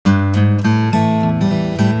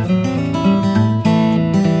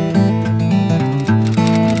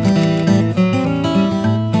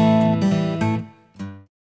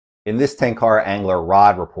this Tenkara Angler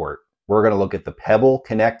rod report, we're going to look at the Pebble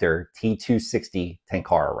Connector T260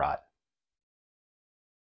 Tenkara rod.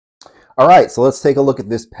 All right, so let's take a look at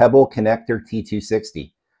this Pebble Connector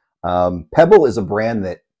T260. Pebble is a brand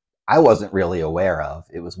that I wasn't really aware of.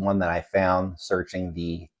 It was one that I found searching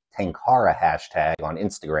the Tenkara hashtag on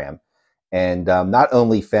Instagram, and not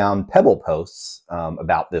only found Pebble posts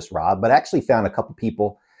about this rod, but actually found a couple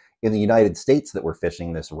people in the United States that were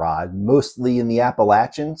fishing this rod, mostly in the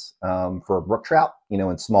Appalachians for brook trout,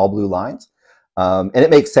 in small blue lines. And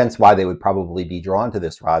it makes sense why they would probably be drawn to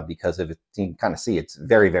this rod, because of it, you can kind of see it's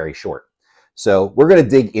very, very short. So we're going to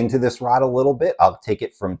dig into this rod a little bit. I'll take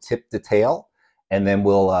it from tip to tail, and then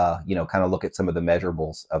we'll, kind of look at some of the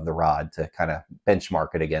measurables of the rod to kind of benchmark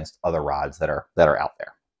it against other rods that are out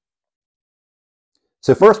there.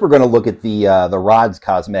 So first, we're going to look at the rod's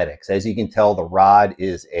cosmetics. As you can tell, the rod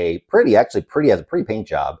is has a pretty paint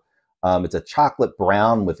job. It's a chocolate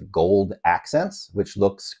brown with gold accents, which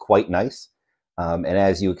looks quite nice. And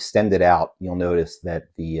as you extend it out, you'll notice that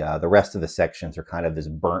the rest of the sections are kind of this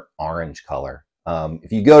burnt orange color.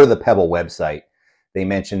 If you go to the Pebble website, they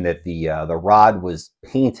mentioned that the rod was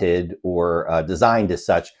painted or designed as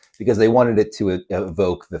such because they wanted it to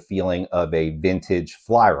evoke the feeling of a vintage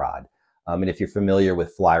fly rod. And if you're familiar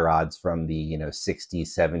with fly rods from the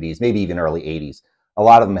 60s, 70s, maybe even early 80s, a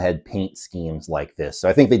lot of them had paint schemes like this. So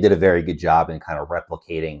I think they did a very good job in kind of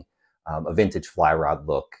replicating a vintage fly rod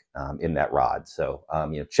look in that rod. So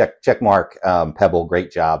check mark, Pebble,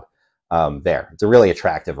 great job there. It's a really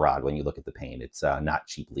attractive rod when you look at the paint. It's not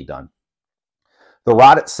cheaply done. The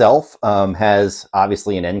rod itself has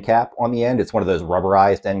obviously an end cap on the end. It's one of those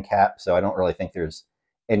rubberized end caps, so I don't really think there's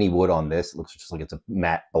any wood on this. It looks just like it's a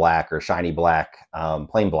matte black or shiny black,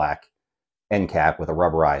 plain black end cap with a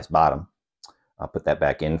rubberized bottom. I'll put that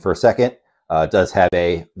back in for a second. It does have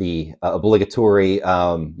the obligatory,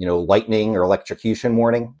 lightning or electrocution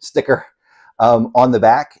warning sticker on the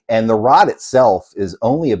back. And the rod itself is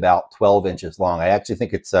only about 12 inches long. I actually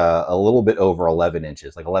think it's a little bit over 11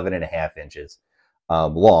 inches, like 11.5 inches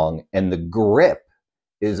long. And the grip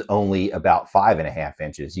is only about 5.5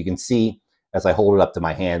 inches. You can see as I hold it up to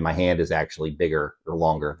my hand is actually bigger or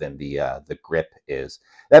longer than the grip is.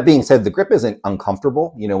 That being said, the grip isn't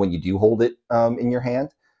uncomfortable, when you do hold it in your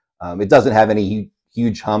hand. It doesn't have any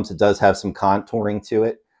huge humps. It does have some contouring to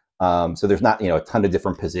it. So there's not, a ton of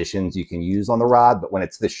different positions you can use on the rod, but when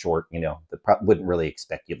it's this short, wouldn't really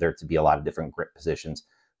expect there to be a lot of different grip positions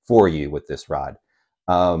for you with this rod.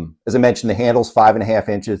 As I mentioned, the handle's 5.5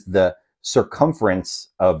 inches. The circumference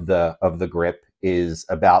of the grip is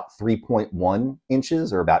about 3.1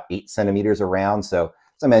 inches or about 8 centimeters around. So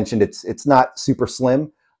as I mentioned, it's not super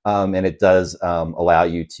slim, and it does allow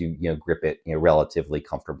you to grip it relatively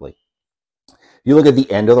comfortably. If you look at the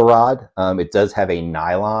end of the rod, it does have a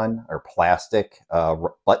nylon or plastic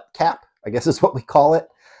butt cap, I guess is what we call it,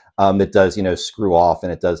 that does screw off,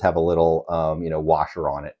 and it does have a little washer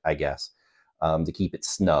on it, I guess, to keep it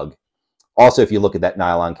snug. Also, if you look at that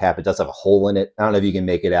nylon cap, it does have a hole in it. I don't know if you can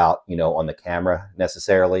make it out, on the camera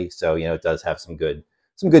necessarily. So, it does have some good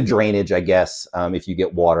drainage, I guess, if you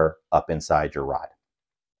get water up inside your rod.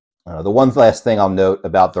 The one last thing I'll note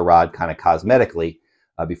about the rod kind of cosmetically,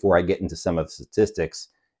 before I get into some of the statistics,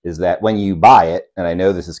 is that when you buy it, and I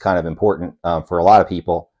know this is kind of important for a lot of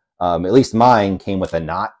people, at least mine came with a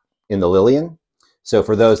knot in the Lillian. So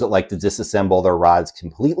for those that like to disassemble their rods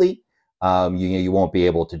completely, you won't be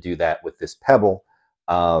able to do that with this Pebble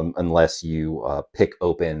unless you pick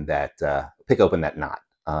open that knot.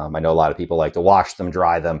 I know a lot of people like to wash them,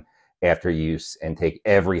 dry them after use, and take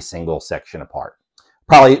every single section apart.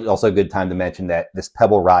 Probably also a good time to mention that this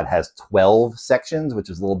Pebble rod has 12 sections, which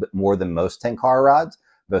is a little bit more than most Tenkara rods.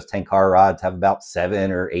 Most Tenkara rods have about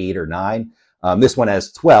 7 or 8 or 9. This one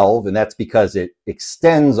has 12, and that's because it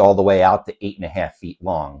extends all the way out to 8.5 feet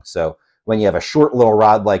long. So when you have a short little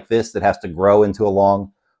rod like this that has to grow into a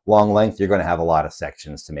long length, you're going to have a lot of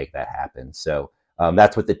sections to make that happen. So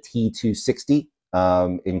that's what the T260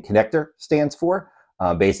 in connector stands for.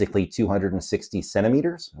 Basically 260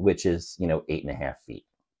 centimeters, which is 8.5 feet.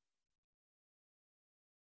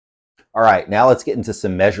 All right, now let's get into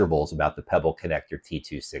some measurables about the Pebble Connector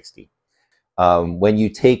T260. When you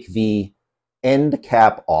take the end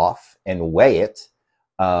cap off and weigh it,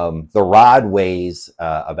 the rod weighs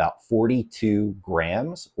about 42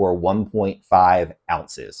 grams or 1.5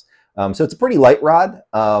 ounces. So it's a pretty light rod,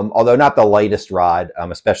 although not the lightest rod,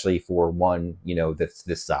 especially for one that's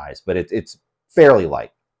this size, but it's fairly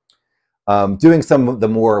light. Doing some of the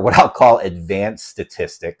more what I'll call advanced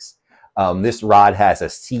statistics, this rod has a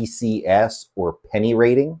CCS or penny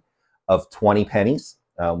rating of 20 pennies.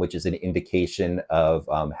 which is an indication of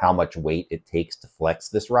how much weight it takes to flex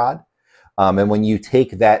this rod. And when you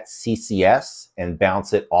take that CCS and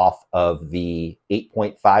bounce it off of the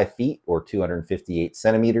 8.5 feet or 258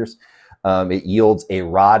 centimeters, it yields a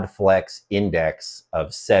rod flex index of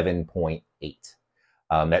 7.8.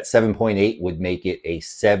 That 7.8 would make it a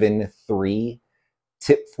 7.3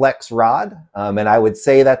 tip flex rod. And I would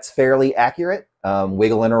say that's fairly accurate.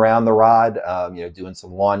 Wiggling around the rod, doing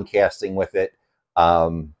some lawn casting with it.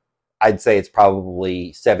 I'd say it's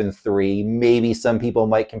probably 7.3. Maybe some people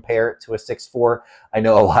might compare it to a 6.4. I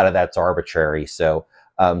know a lot of that's arbitrary, so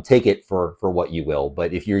take it for what you will.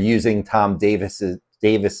 But if you're using Tom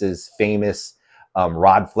Davis's famous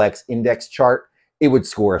rod flex index chart, it would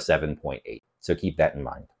score a 7.8. So keep that in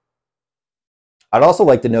mind. I'd also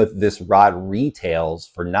like to note that this rod retails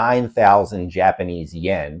for 9,000 Japanese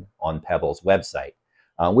yen on Pebble's website,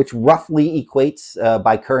 which roughly equates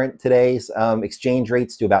by today's exchange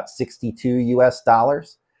rates to about 62 US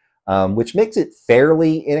dollars, which makes it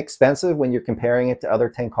fairly inexpensive when you're comparing it to other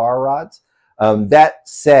Tenkara rods. That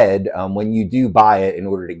said, when you do buy it, in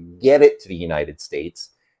order to get it to the United States,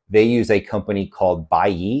 they use a company called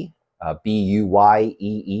Buyee,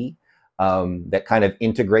 B-U-Y-E-E, that kind of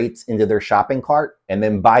integrates into their shopping cart. And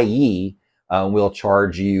then Buyee will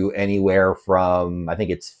charge you anywhere from, I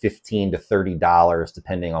think it's $15 to $30,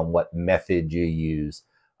 depending on what method you use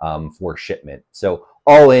for shipment. So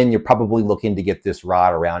all in, you're probably looking to get this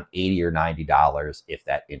rod around $80 or $90 if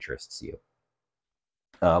that interests you.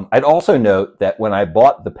 I'd also note that when I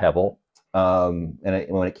bought the Pebble, when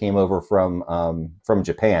it came over from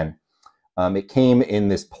Japan, it came in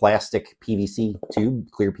this plastic PVC tube,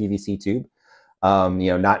 clear PVC tube.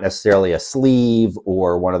 Not necessarily a sleeve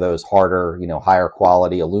or one of those harder, higher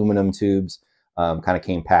quality aluminum tubes. Kind of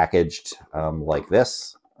came packaged like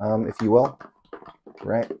this, if you will,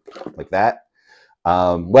 right? Like that.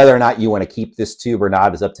 Whether or not you want to keep this tube or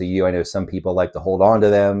not is up to you. I know some people like to hold on to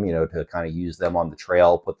them, to kind of use them on the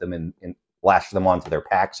trail, put them in lash them onto their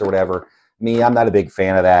packs or whatever. Me, I'm not a big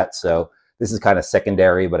fan of that. So this is kind of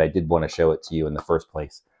secondary, but I did want to show it to you in the first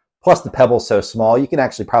place. Plus, the Pebble's so small, you can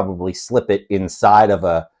actually probably slip it inside of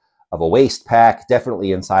a waist pack,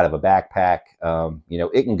 definitely inside of a backpack.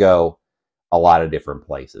 It can go a lot of different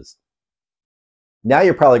places. Now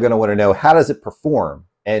you're probably going to want to know, how does it perform?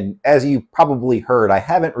 And as you probably heard, I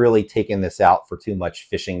haven't really taken this out for too much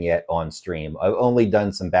fishing yet on stream. I've only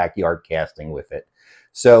done some backyard casting with it.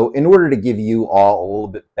 So in order to give you all a little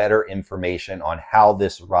bit better information on how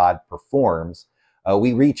this rod performs,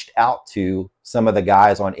 we reached out to some of the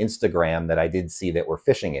guys on Instagram that I did see that were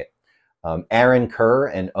fishing it. Arran Kerr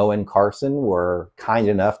and Owen Carson were kind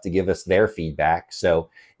enough to give us their feedback. So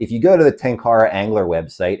if you go to the Tenkara Angler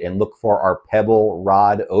website and look for our Pebble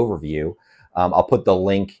rod overview, I'll put the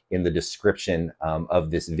link in the description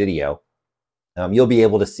of this video. You'll be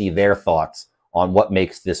able to see their thoughts on what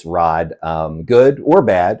makes this rod good or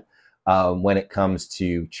bad when it comes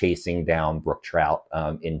to chasing down brook trout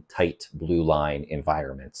in tight blue line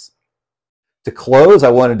environments. To close,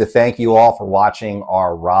 I wanted to thank you all for watching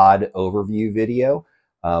our rod overview video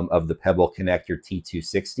of the Pebble Connector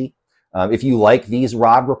T260. If you like these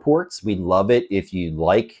rod reports, we'd love it if you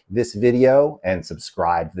like this video and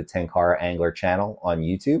subscribe to the Tenkara Angler channel on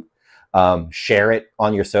YouTube. Share it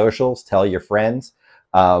on your socials, tell your friends.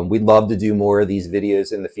 We'd love to do more of these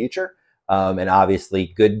videos in the future. And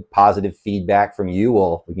obviously, good positive feedback from you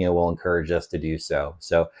will encourage us to do so.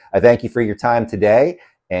 So I thank you for your time today,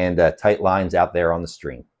 and tight lines out there on the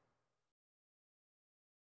stream.